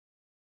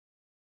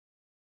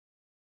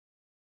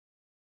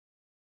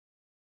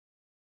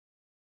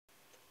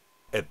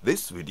At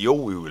this video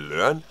we will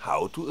learn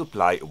how to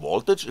apply a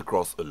voltage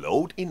across a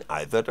load in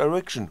either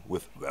direction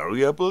with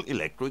variable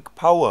electric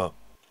power.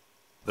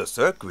 The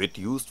circuit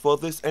used for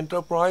this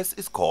enterprise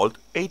is called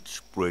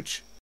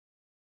H-bridge.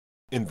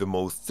 In the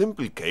most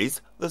simple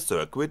case, the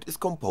circuit is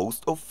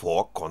composed of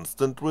 4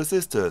 constant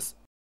resistors.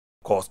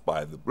 Caused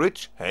by the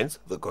bridge, hence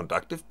the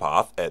conductive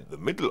path at the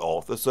middle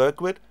of the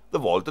circuit, the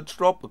voltage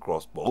drop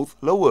across both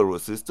lower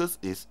resistors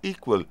is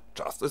equal,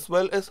 just as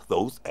well as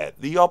those at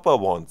the upper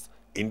ones,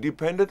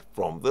 independent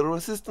from the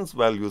resistance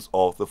values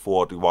of the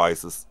 4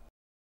 devices.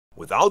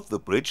 Without the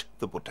bridge,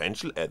 the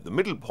potential at the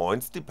middle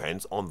points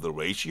depends on the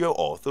ratio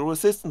of the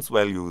resistance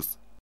values.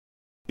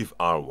 If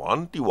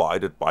R1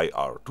 divided by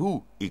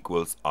R2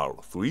 equals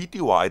R3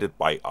 divided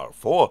by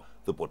R4,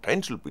 the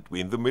potential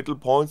between the middle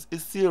points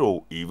is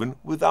 0 even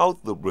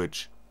without the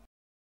bridge.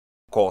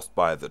 Caused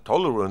by the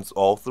tolerance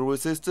of the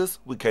resistors,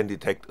 we can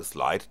detect a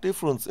slight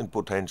difference in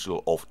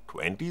potential of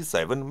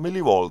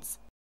 27mV.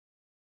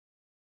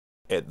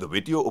 At the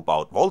video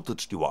about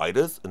voltage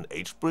dividers, an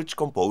H-bridge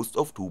composed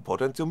of 2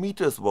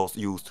 potentiometers was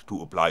used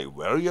to apply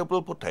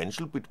variable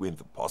potential between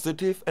the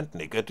positive and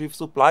negative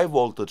supply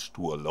voltage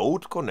to a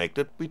load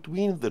connected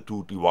between the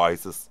two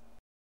devices.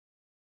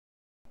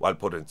 While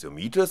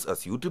potentiometers are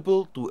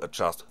suitable to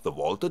adjust the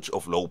voltage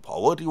of low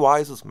power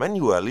devices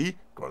manually,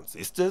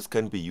 transistors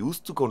can be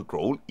used to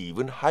control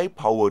even high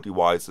power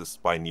devices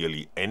by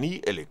nearly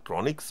any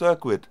electronic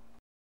circuit.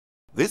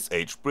 This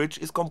H-bridge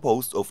is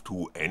composed of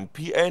 2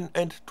 NPN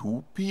and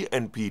 2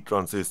 PNP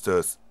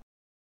transistors.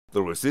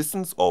 The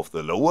resistance of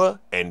the lower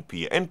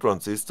NPN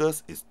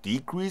transistors is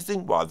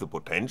decreasing while the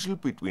potential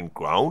between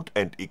ground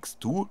and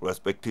X2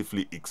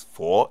 respectively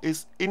X4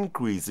 is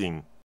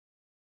increasing.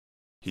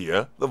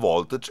 Here the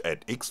voltage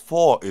at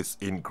X4 is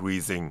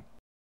increasing.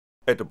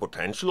 At a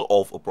potential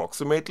of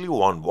approximately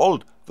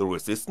 1V, the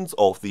resistance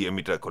of the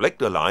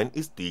emitter-collector line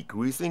is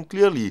decreasing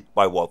clearly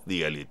by what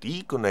the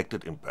LED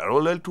connected in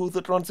parallel to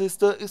the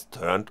transistor is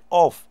turned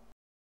off.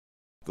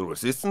 The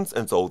resistance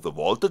and so the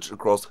voltage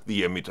across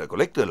the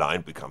emitter-collector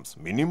line becomes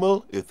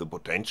minimal if the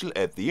potential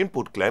at the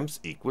input clamps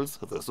equals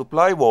the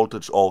supply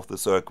voltage of the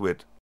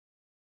circuit.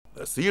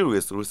 The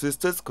series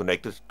resistors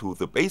connected to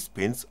the base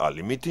pins are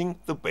limiting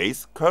the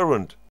base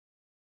current.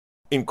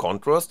 In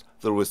contrast,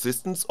 the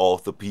resistance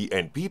of the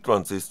PNP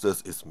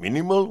transistors is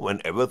minimal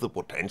whenever the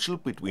potential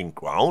between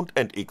ground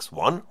and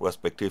X1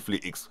 respectively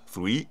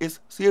X3 is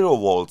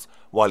 0V,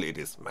 while it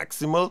is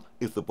maximal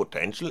if the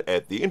potential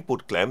at the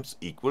input clamps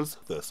equals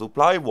the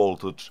supply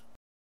voltage.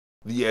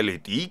 The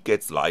LED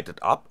gets lighted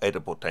up at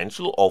a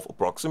potential of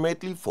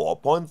approximately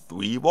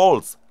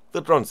 4.3V,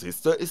 the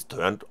transistor is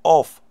turned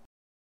off.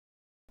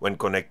 When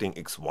connecting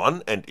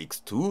X1 and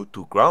X2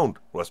 to ground,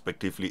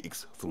 respectively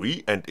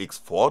X3 and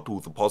X4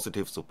 to the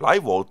positive supply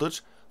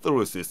voltage, the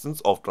resistance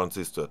of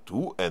transistor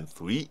 2 and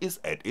 3 is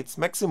at its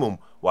maximum,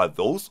 while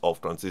those of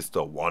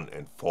transistor 1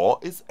 and 4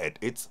 is at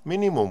its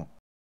minimum.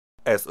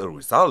 As a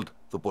result,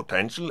 the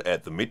potential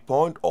at the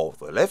midpoint of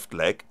the left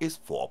leg is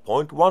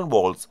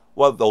 4.1V,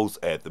 while those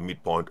at the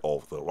midpoint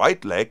of the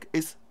right leg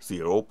is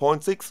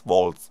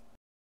 0.6V.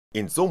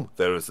 In sum,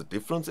 there is a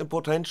difference in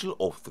potential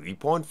of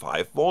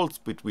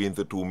 3.5V between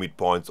the two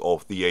midpoints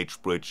of the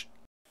H-bridge.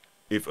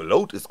 If a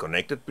load is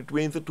connected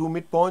between the two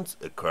midpoints,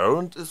 a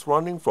current is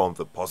running from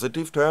the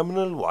positive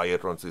terminal via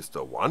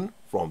transistor 1,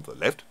 from the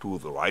left to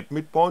the right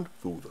midpoint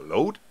through the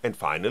load, and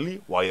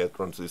finally via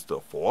transistor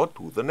 4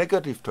 to the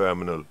negative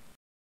terminal.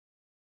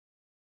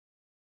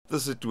 The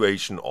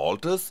situation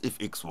alters if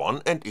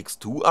X1 and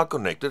X2 are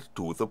connected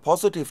to the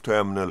positive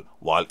terminal,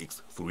 while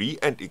X3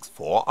 and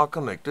X4 are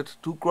connected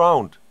to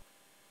ground.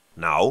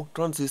 Now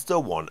transistor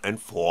 1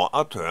 and 4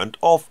 are turned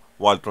off,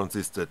 while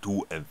transistor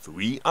 2 and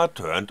 3 are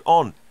turned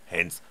on,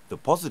 hence the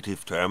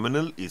positive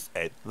terminal is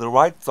at the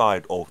right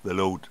side of the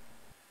load.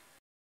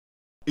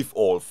 If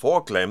all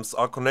 4 clamps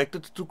are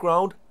connected to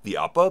ground, the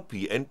upper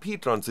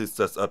PNP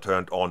transistors are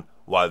turned on,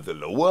 while the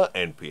lower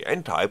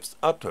NPN types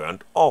are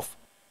turned off.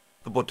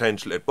 The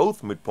potential at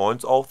both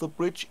midpoints of the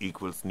bridge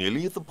equals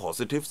nearly the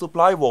positive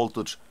supply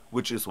voltage,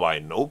 which is why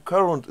no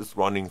current is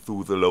running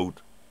through the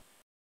load.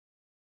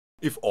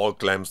 If all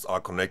clamps are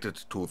connected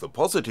to the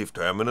positive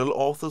terminal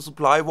of the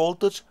supply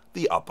voltage,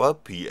 the upper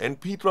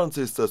PNP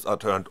transistors are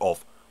turned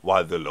off,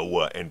 while the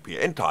lower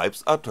NPN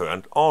types are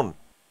turned on.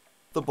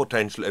 The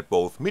potential at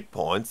both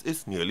midpoints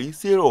is nearly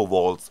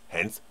 0V,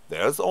 hence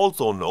there is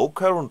also no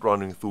current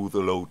running through the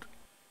load.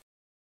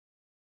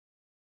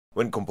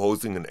 When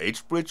composing an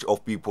H-bridge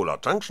of bipolar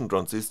junction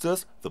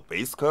transistors, the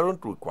base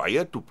current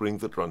required to bring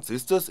the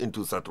transistors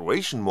into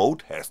saturation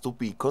mode has to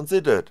be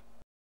considered.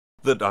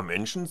 The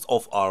dimensions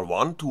of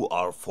R1 to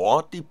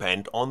R4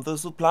 depend on the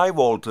supply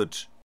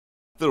voltage.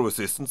 The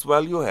resistance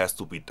value has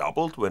to be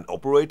doubled when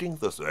operating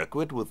the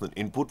circuit with an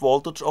input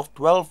voltage of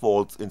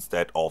 12V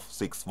instead of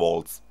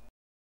 6V.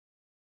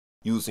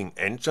 Using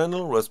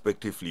N-channel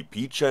respectively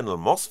P-channel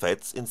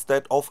MOSFETs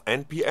instead of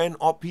NPN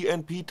or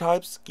PNP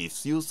types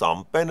gives you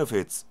some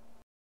benefits.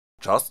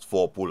 Just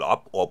 4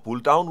 pull-up or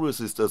pull-down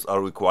resistors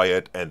are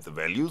required, and the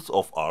values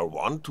of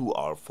R1 to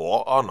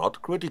R4 are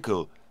not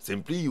critical,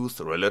 simply use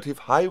the relative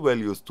high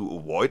values to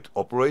avoid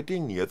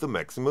operating near the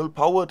maximal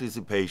power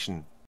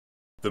dissipation.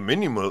 The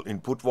minimal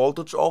input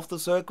voltage of the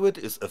circuit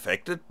is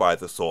affected by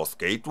the source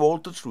gate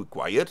voltage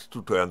required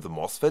to turn the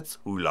MOSFETs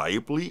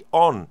reliably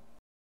on.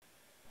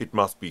 It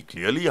must be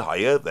clearly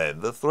higher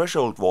than the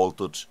threshold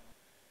voltage.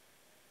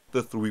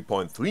 The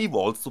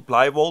 3.3V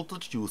supply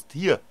voltage used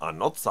here are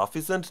not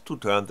sufficient to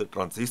turn the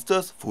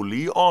transistors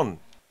fully on.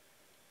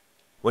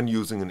 When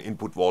using an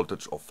input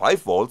voltage of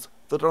 5V,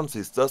 the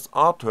transistors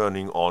are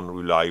turning on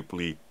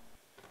reliably.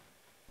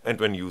 And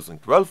when using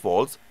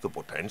 12V, the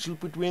potential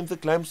between the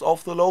clamps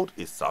of the load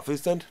is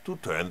sufficient to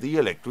turn the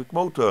electric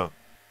motor.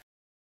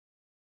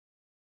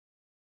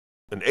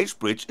 An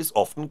H-bridge is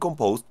often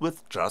composed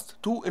with just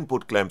 2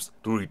 input clamps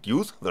to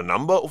reduce the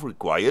number of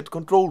required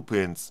control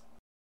pins.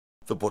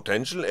 The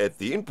potential at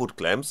the input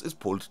clamps is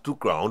pulled to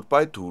ground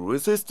by 2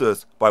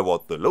 resistors, by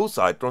what the low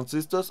side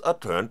transistors are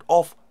turned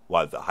off,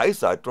 while the high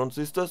side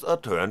transistors are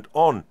turned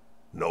on.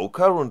 No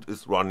current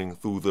is running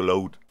through the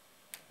load.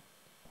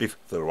 If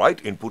the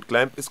right input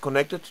clamp is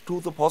connected to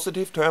the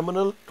positive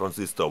terminal,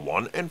 transistor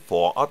 1 and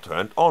 4 are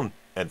turned on,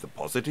 and the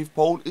positive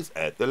pole is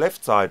at the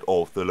left side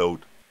of the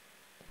load.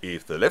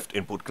 If the left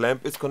input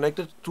clamp is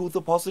connected to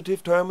the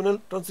positive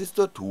terminal,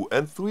 transistor 2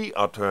 and 3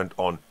 are turned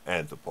on,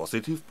 and the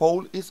positive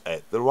pole is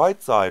at the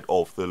right side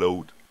of the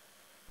load.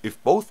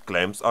 If both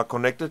clamps are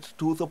connected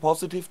to the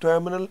positive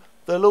terminal,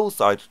 the low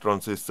side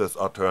transistors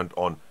are turned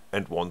on,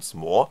 and once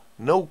more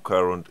no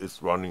current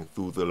is running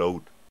through the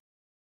load.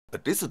 A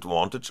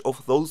disadvantage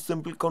of those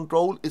simple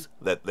control is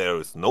that there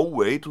is no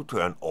way to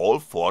turn all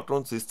 4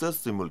 transistors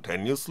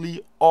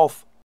simultaneously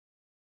off.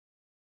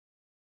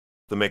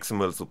 The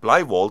maximal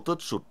supply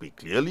voltage should be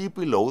clearly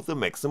below the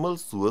maximal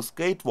source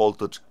gate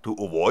voltage to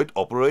avoid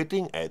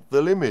operating at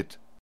the limit.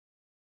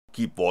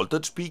 Keep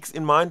voltage peaks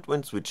in mind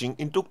when switching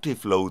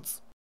inductive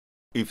loads.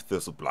 If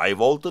the supply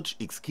voltage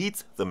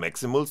exceeds the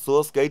maximal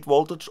source gate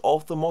voltage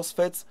of the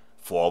MOSFETs,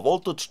 4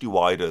 voltage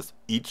dividers,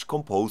 each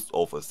composed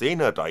of a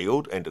Zener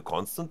diode and a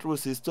constant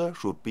resistor,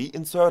 should be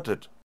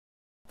inserted.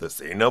 The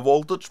Zener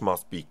voltage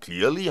must be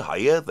clearly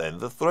higher than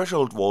the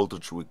threshold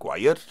voltage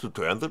required to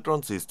turn the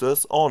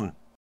transistors on.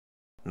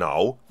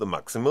 Now, the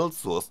maximal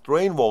source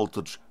drain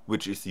voltage,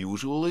 which is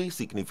usually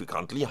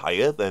significantly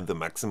higher than the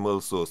maximal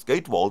source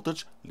gate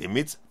voltage,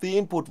 limits the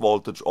input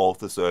voltage of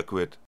the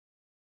circuit.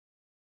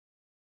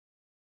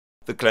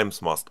 The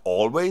clamps must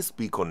always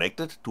be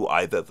connected to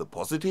either the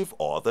positive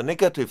or the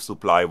negative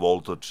supply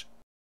voltage.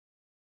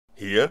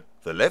 Here,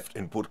 the left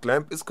input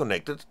clamp is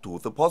connected to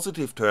the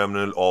positive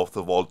terminal of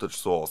the voltage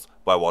source,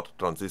 by what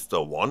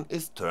transistor 1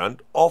 is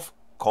turned off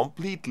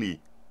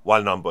completely,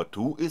 while number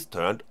 2 is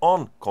turned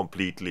on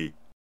completely.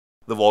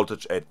 The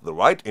voltage at the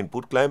right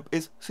input clamp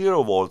is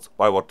 0V,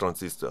 by what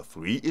transistor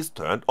 3 is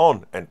turned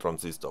on and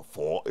transistor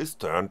 4 is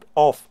turned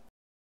off.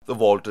 The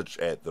voltage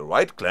at the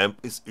right clamp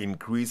is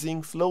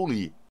increasing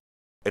slowly.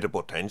 At a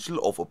potential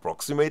of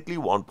approximately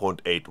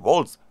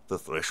 1.8V, the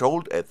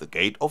threshold at the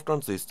gate of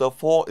transistor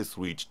 4 is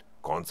reached,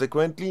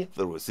 consequently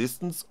the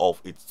resistance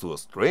of its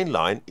source drain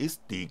line is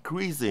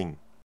decreasing.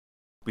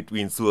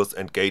 Between source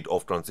and gate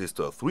of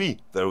transistor 3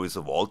 there is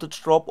a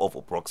voltage drop of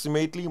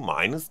approximately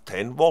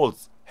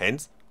 -10V,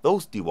 hence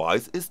those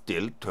device is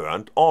still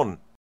turned on.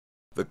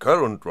 The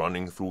current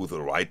running through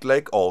the right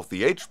leg of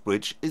the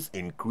H-bridge is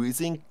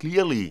increasing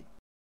clearly.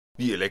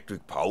 The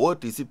electric power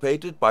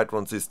dissipated by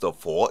transistor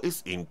 4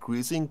 is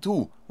increasing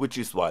too, which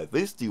is why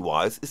this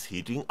device is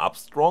heating up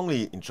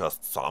strongly in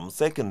just some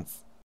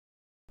seconds.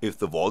 If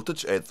the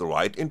voltage at the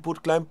right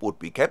input clamp would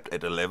be kept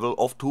at a level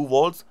of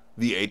 2V,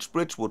 the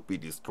H-bridge would be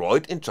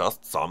destroyed in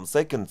just some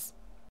seconds.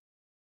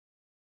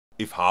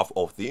 If half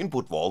of the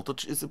input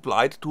voltage is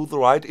applied to the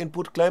right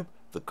input clamp,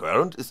 the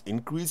current is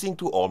increasing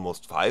to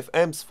almost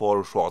 5A for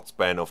a short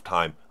span of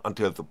time,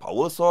 until the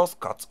power source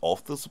cuts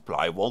off the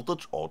supply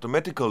voltage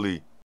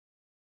automatically.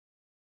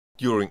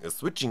 During a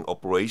switching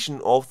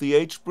operation of the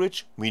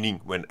H-bridge,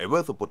 meaning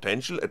whenever the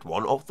potential at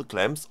one of the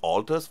clamps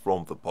alters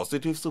from the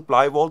positive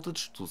supply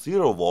voltage to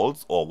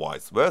 0V or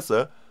vice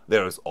versa,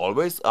 there is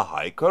always a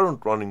high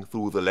current running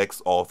through the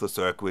legs of the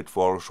circuit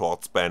for a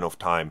short span of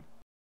time.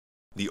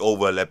 The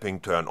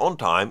overlapping turn-on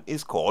time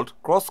is called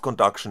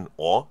cross-conduction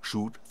or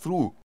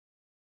shoot-through.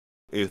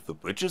 If the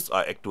bridges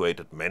are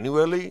actuated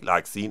manually,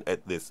 like seen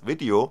at this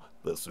video,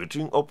 the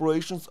switching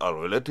operations are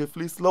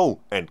relatively slow,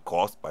 and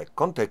caused by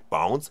contact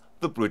bounce,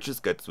 the bridges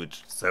get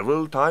switched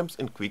several times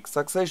in quick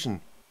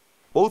succession.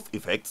 Both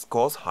effects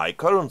cause high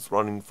currents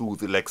running through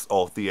the legs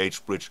of the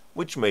H-bridge,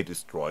 which may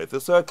destroy the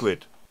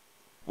circuit.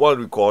 While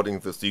recording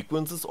the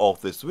sequences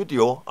of this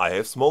video, I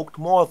have smoked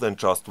more than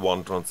just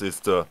one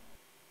transistor.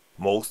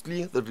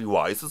 Mostly the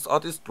devices are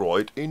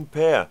destroyed in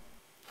pair.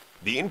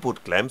 The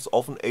input clamps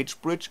of an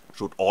H-bridge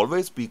should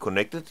always be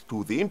connected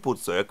to the input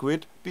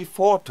circuit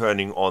before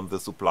turning on the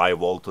supply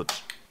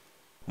voltage.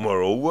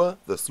 Moreover,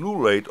 the slew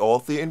rate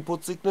of the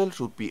input signal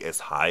should be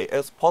as high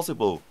as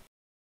possible.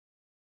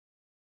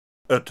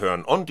 A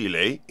turn-on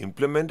delay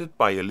implemented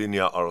by a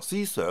linear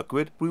RC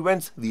circuit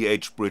prevents the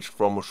H-bridge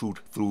from a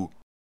shoot-through.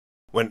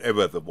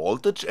 Whenever the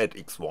voltage at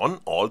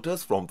X1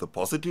 alters from the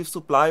positive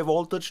supply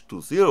voltage to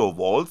 0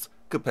 volts,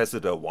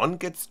 capacitor 1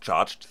 gets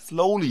charged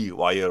slowly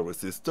via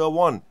resistor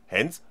 1,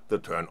 hence the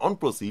turn-on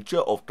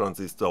procedure of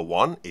transistor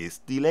 1 is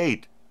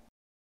delayed.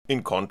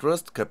 In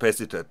contrast,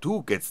 capacitor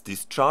 2 gets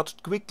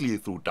discharged quickly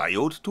through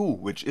diode 2,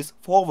 which is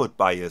forward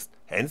biased,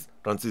 hence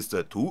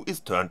transistor 2 is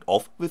turned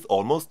off with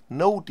almost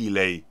no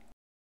delay.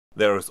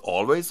 There is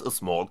always a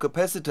small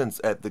capacitance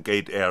at the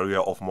gate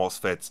area of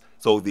MOSFETs,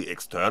 so the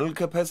external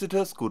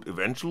capacitors could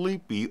eventually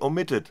be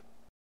omitted.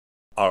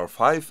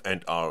 R5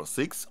 and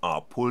R6 are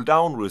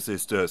pull-down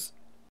resistors.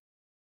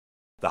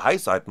 The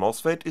high-side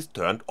MOSFET is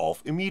turned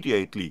off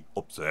immediately,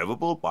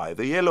 observable by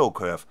the yellow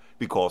curve,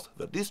 because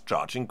the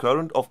discharging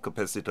current of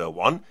capacitor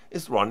 1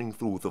 is running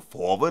through the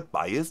forward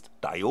biased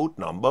diode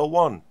number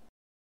 1.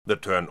 The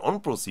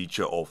turn-on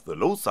procedure of the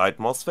low-side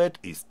MOSFET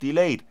is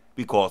delayed,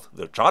 because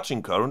the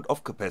charging current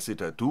of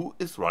capacitor 2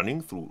 is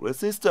running through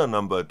resistor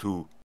number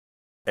 2.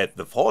 At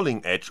the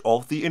falling edge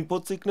of the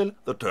input signal,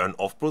 the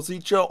turn-off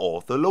procedure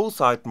of the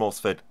low-side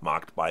MOSFET,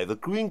 marked by the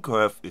green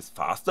curve, is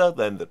faster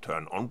than the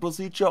turn-on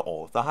procedure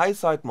of the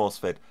high-side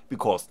MOSFET,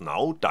 because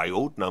now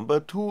diode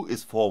number 2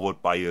 is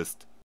forward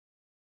biased.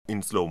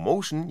 In slow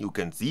motion you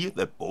can see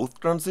that both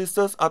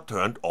transistors are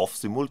turned off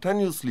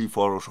simultaneously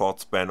for a short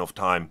span of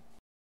time.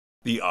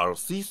 The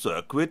RC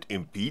circuit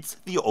impedes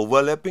the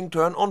overlapping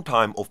turn-on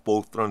time of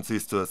both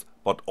transistors,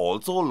 but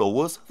also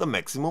lowers the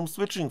maximum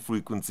switching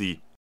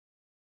frequency.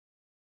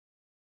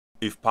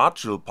 If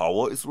partial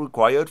power is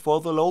required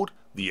for the load,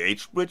 the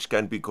H-bridge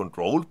can be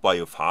controlled by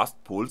a fast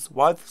pulse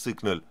width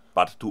signal,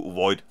 but to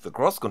avoid the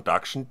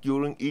cross-conduction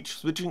during each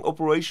switching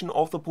operation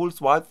of the pulse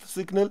width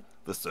signal,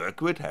 the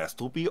circuit has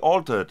to be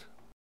altered.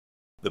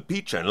 The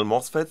P-channel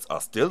MOSFETs are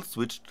still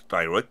switched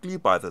directly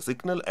by the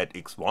signal at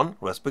X1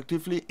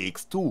 respectively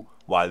X2,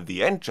 while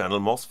the N-channel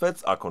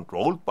MOSFETs are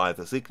controlled by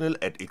the signal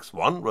at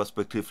X1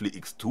 respectively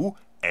X2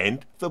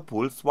 and the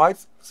pulse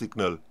width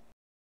signal.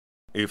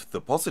 If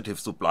the positive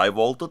supply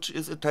voltage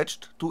is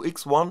attached to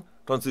X1,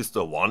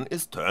 transistor 1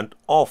 is turned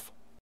off.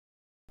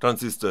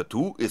 Transistor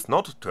 2 is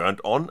not turned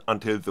on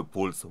until the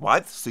pulse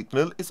width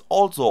signal is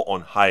also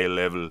on high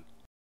level.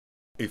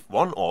 If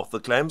one of the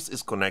clamps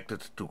is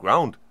connected to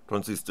ground,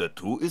 transistor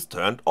 2 is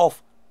turned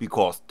off,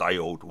 because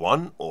diode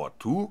 1 or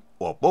 2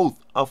 or both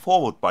are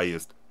forward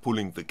biased,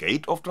 pulling the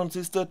gate of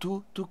transistor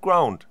 2 to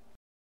ground.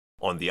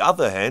 On the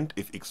other hand,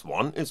 if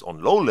X1 is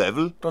on low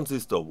level,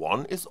 transistor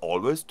 1 is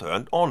always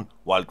turned on,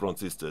 while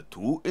transistor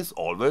 2 is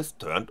always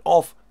turned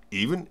off,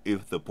 even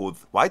if the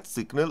pulse width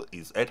signal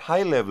is at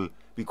high level,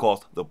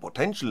 because the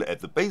potential at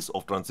the base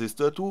of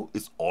transistor 2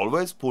 is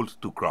always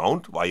pulled to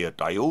ground via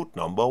diode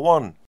number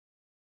 1.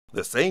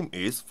 The same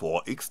is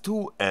for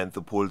X2 and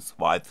the pulse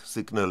width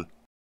signal.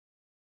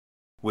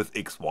 With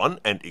X1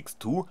 and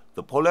X2,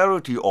 the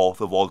polarity of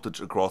the voltage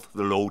across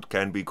the load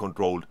can be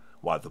controlled,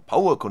 while the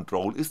power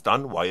control is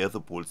done via the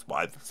pulse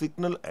width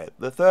signal at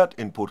the third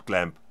input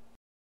clamp.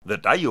 The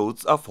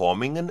diodes are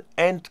forming an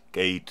AND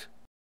gate.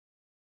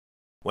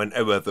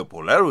 Whenever the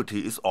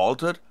polarity is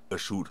altered, a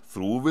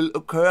shoot-through will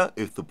occur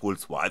if the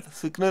pulse width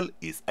signal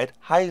is at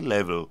high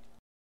level.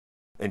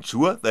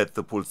 Ensure that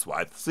the pulse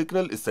width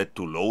signal is set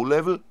to low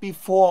level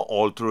before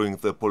altering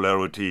the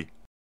polarity.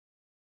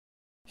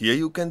 Here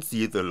you can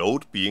see the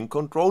load being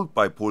controlled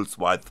by pulse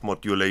width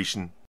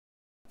modulation.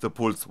 The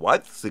pulse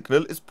width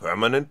signal is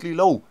permanently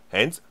low,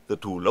 hence the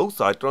two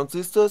low-side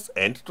transistors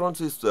and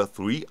transistor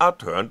 3 are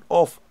turned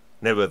off.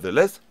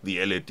 Nevertheless,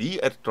 the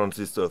LED at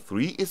transistor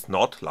 3 is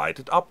not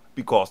lighted up,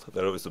 because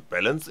there is a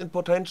balance in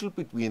potential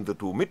between the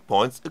two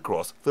midpoints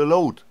across the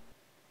load.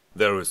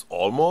 There is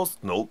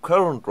almost no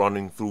current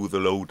running through the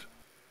load.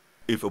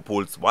 If a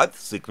pulse width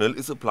signal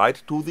is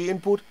applied to the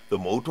input, the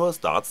motor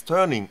starts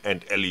turning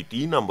and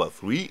LED number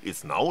 3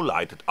 is now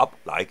lighted up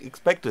like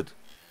expected.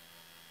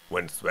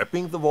 When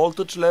swapping the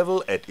voltage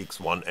level at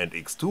X1 and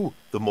X2,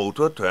 the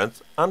motor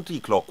turns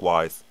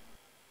anti-clockwise.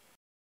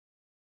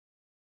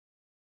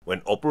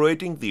 When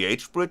operating the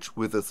H-bridge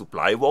with a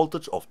supply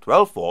voltage of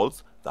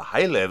 12V, the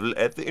high level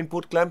at the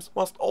input clamps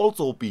must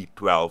also be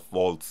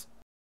 12V.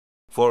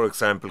 For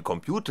example,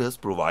 computers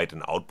provide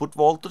an output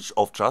voltage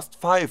of just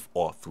 5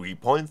 or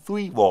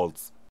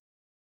 3.3V.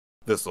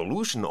 The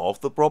solution of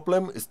the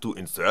problem is to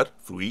insert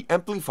 3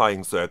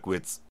 amplifying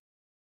circuits.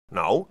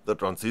 Now, the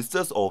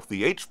transistors of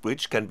the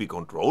H-bridge can be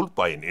controlled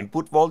by an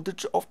input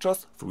voltage of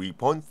just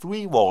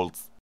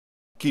 3.3V.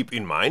 Keep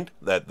in mind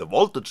that the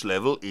voltage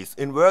level is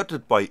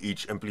inverted by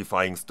each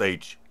amplifying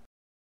stage.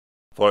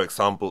 For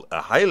example, a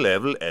high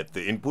level at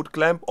the input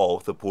clamp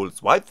of the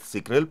pulse width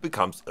signal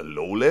becomes a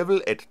low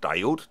level at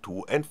diode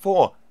 2 and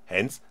 4,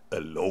 hence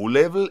a low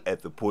level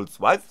at the pulse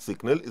width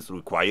signal is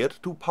required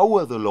to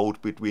power the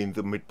load between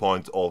the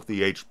midpoints of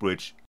the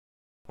H-bridge.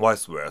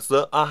 Vice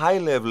versa, a high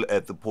level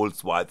at the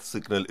pulse width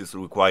signal is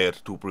required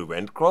to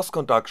prevent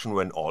cross-conduction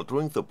when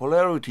altering the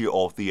polarity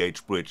of the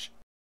H-bridge.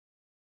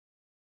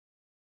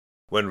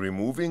 When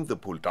removing the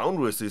pull-down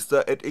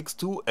resistor at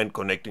X2 and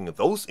connecting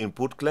those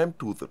input clamp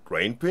to the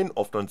drain pin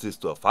of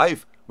transistor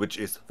 5, which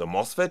is the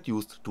MOSFET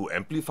used to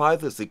amplify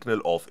the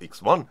signal of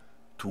X1,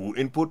 two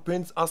input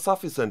pins are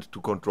sufficient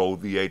to control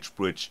the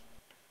H-bridge.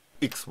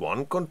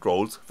 X1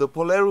 controls the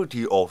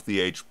polarity of the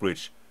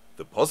H-bridge.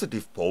 The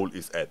positive pole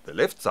is at the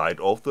left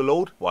side of the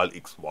load while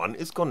X1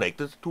 is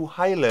connected to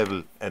high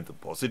level, and the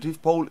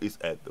positive pole is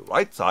at the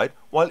right side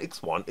while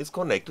X1 is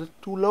connected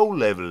to low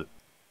level.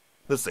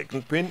 The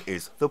second pin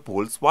is the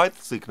pulse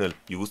width signal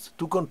used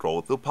to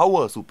control the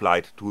power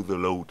supplied to the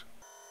load.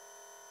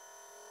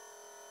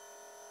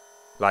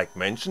 Like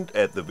mentioned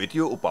at the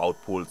video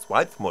about pulse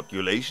width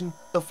modulation,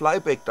 a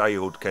flyback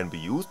diode can be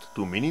used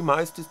to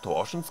minimize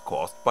distortions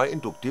caused by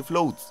inductive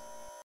loads.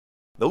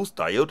 Those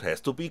diode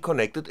has to be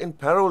connected in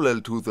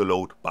parallel to the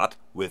load, but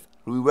with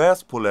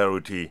reverse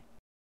polarity.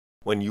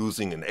 When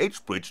using an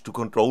H-bridge to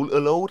control a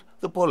load,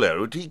 the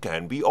polarity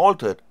can be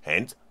altered,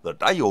 hence the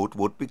diode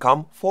would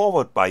become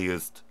forward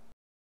biased.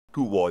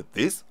 To avoid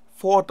this,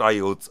 4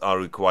 diodes are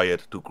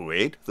required to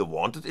create the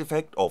wanted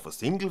effect of a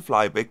single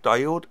flyback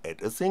diode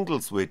at a single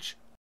switch.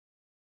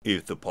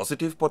 If the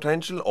positive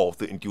potential of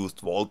the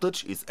induced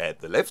voltage is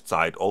at the left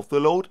side of the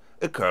load,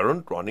 a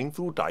current running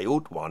through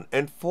diode 1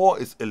 and 4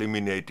 is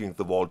eliminating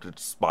the voltage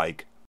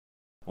spike.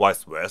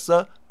 Vice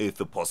versa, if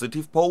the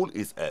positive pole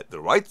is at the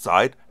right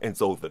side and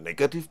so the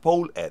negative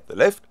pole at the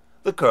left,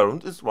 the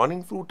current is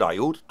running through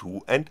diode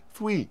 2 and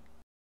 3.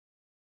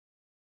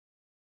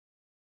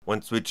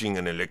 When switching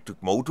an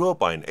electric motor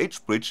by an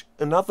H-bridge,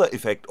 another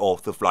effect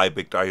of the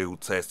flyback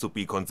diodes has to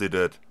be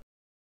considered.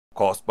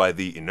 Caused by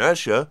the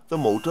inertia, the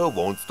motor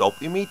won't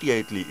stop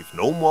immediately if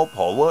no more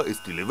power is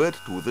delivered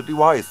to the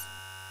device.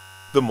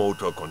 The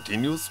motor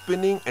continues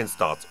spinning and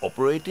starts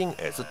operating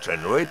as a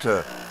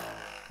generator.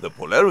 The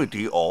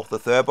polarity of the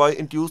thereby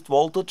induced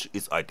voltage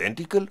is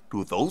identical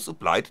to those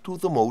applied to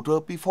the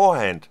motor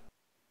beforehand.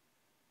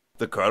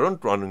 The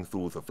current running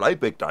through the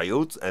flyback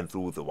diodes and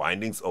through the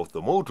windings of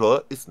the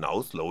motor is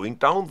now slowing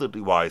down the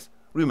device.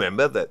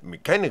 Remember that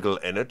mechanical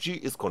energy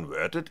is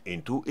converted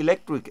into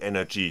electric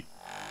energy.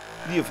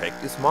 The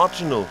effect is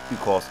marginal,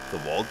 because the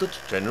voltage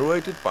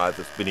generated by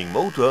the spinning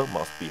motor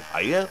must be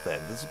higher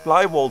than the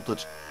supply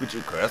voltage, which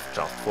occurs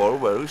just for a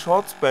very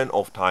short span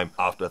of time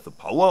after the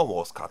power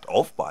was cut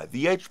off by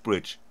the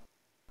H-bridge.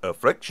 A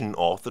fraction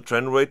of the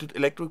generated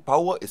electric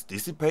power is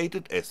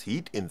dissipated as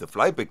heat in the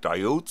flyback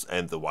diodes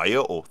and the wire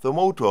of the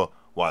motor,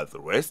 while the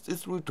rest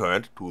is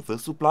returned to the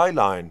supply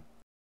line.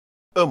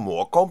 A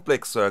more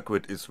complex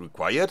circuit is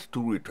required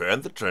to return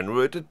the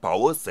generated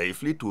power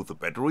safely to the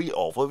battery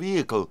of a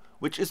vehicle,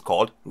 which is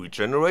called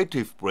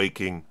regenerative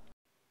braking.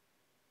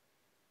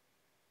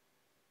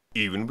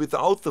 Even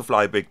without the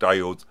flyback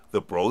diodes,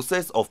 the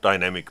process of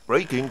dynamic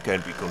braking can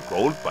be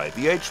controlled by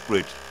the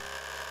H-bridge.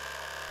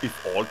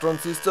 If all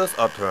transistors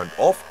are turned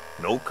off,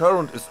 no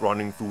current is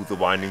running through the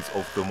windings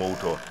of the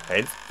motor,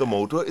 hence the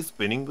motor is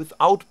spinning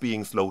without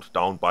being slowed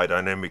down by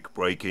dynamic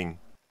braking.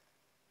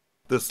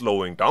 The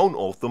slowing down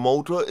of the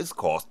motor is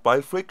caused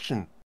by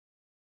friction.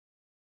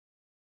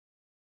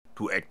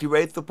 To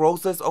activate the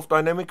process of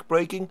dynamic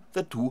braking,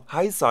 the two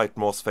high-side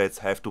MOSFETs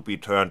have to be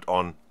turned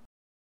on.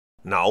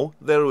 Now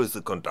there is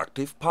a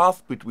conductive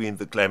path between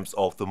the clamps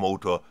of the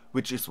motor,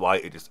 which is why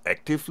it is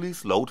actively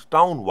slowed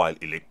down while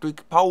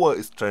electric power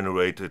is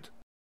generated.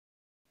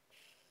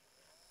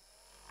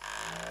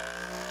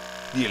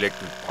 The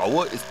electric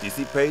power is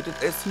dissipated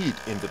as heat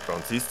in the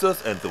transistors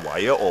and the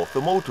wire of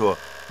the motor,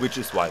 which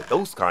is why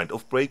those kind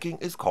of braking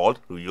is called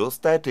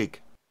rheostatic.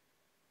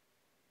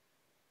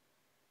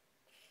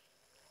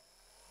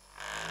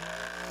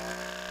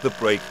 The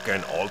brake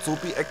can also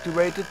be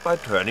activated by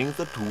turning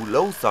the two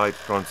low-side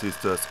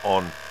transistors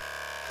on.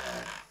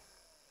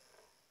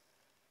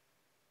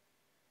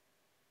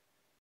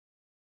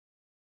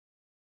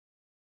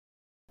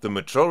 The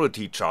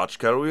majority charge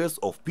carriers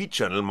of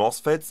P-channel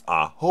MOSFETs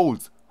are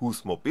holes,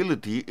 whose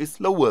mobility is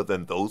lower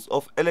than those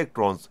of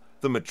electrons,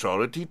 the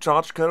majority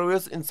charge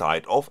carriers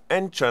inside of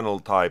N-channel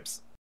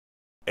types.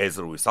 As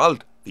a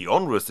result, the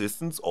on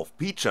resistance of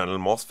P-channel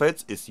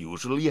MOSFETs is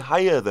usually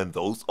higher than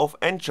those of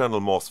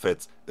N-channel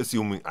MOSFETs,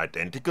 assuming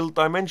identical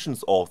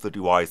dimensions of the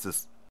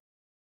devices.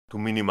 To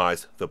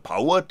minimize the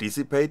power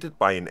dissipated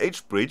by an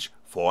H-bridge,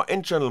 4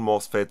 N-channel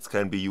MOSFETs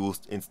can be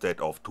used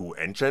instead of 2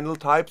 N-channel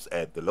types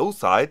at the low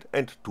side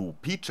and 2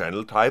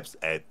 P-channel types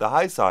at the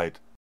high side.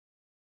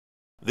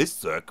 This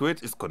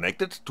circuit is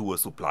connected to a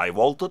supply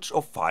voltage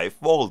of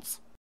 5V.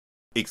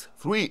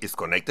 X3 is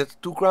connected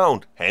to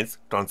ground, hence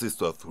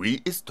transistor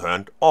 3 is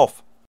turned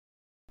off.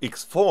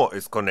 X4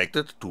 is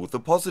connected to the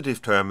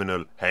positive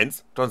terminal,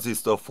 hence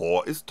transistor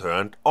 4 is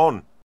turned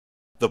on.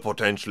 The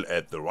potential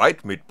at the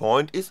right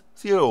midpoint is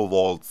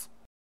 0V.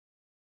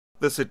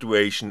 The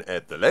situation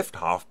at the left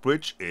half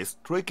bridge is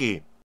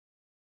tricky.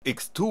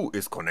 X2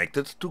 is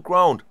connected to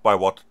ground, by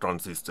what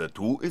transistor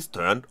 2 is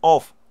turned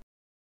off.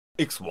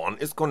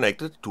 X1 is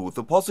connected to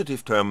the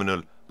positive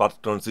terminal,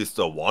 but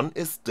transistor 1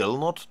 is still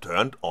not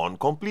turned on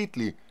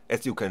completely,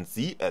 as you can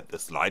see at the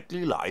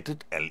slightly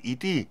lighted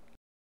LED.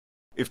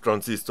 If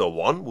transistor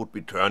 1 would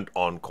be turned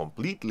on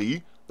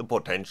completely, the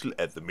potential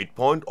at the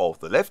midpoint of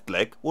the left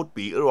leg would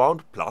be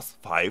around plus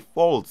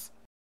 5V.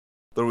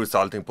 The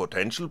resulting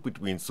potential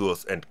between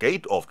source and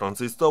gate of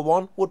transistor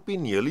 1 would be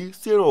nearly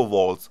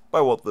 0V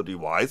by what the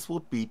device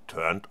would be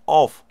turned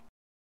off.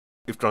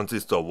 If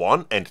transistor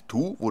 1 and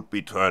 2 would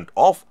be turned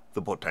off,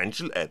 the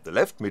potential at the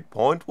left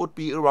midpoint would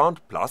be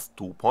around plus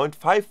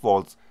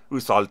 2.5V,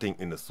 resulting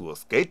in a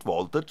source gate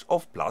voltage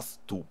of plus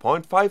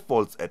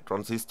 2.5V at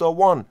transistor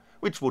 1,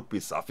 which would be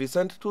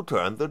sufficient to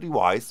turn the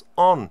device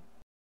on.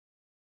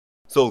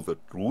 So the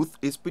truth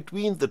is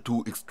between the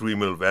two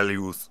extremal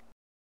values.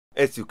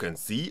 As you can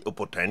see, a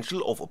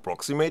potential of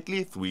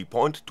approximately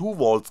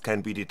 3.2V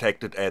can be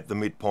detected at the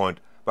midpoint,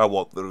 by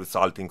what the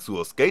resulting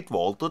source gate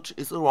voltage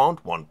is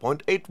around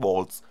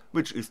 1.8V,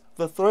 which is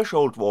the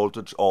threshold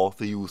voltage of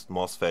the used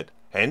MOSFET,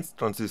 hence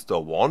transistor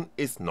 1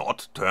 is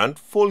not turned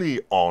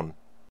fully on.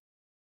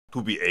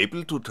 To be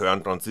able to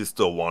turn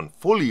transistor 1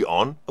 fully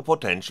on, a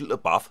potential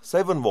above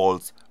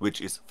 7V,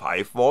 which is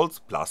 5V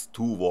plus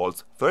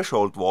 2V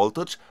threshold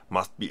voltage,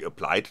 must be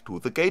applied to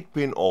the gate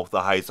pin of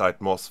the high-side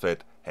MOSFET,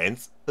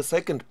 hence a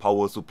second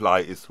power supply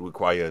is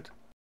required.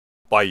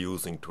 By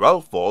using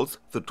 12V,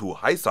 the two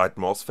high-side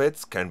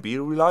MOSFETs can be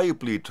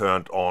reliably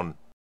turned on.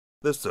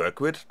 The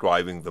circuit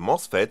driving the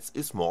MOSFETs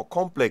is more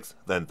complex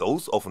than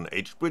those of an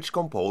H-bridge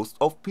composed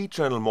of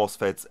P-channel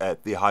MOSFETs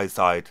at the high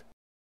side.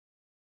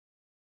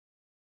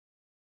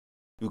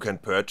 You can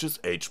purchase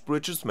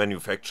H-bridges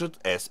manufactured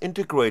as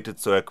integrated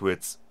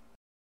circuits.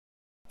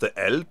 The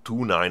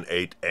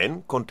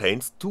L298N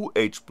contains two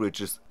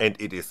H-bridges and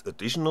it is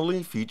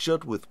additionally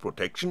featured with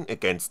protection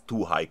against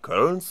too high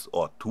currents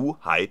or too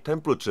high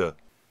temperature.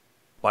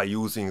 By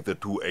using the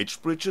two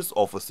H-bridges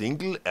of a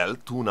single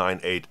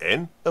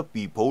L298N, a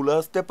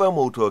bipolar stepper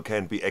motor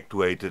can be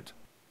actuated.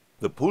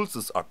 The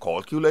pulses are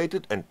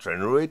calculated and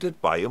generated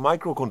by a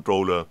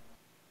microcontroller.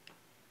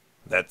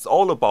 That's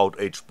all about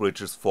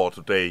H-bridges for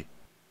today.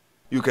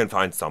 You can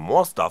find some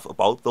more stuff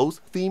about those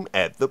theme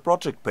at the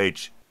project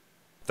page.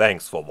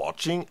 Thanks for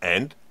watching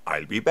and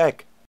I'll be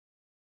back.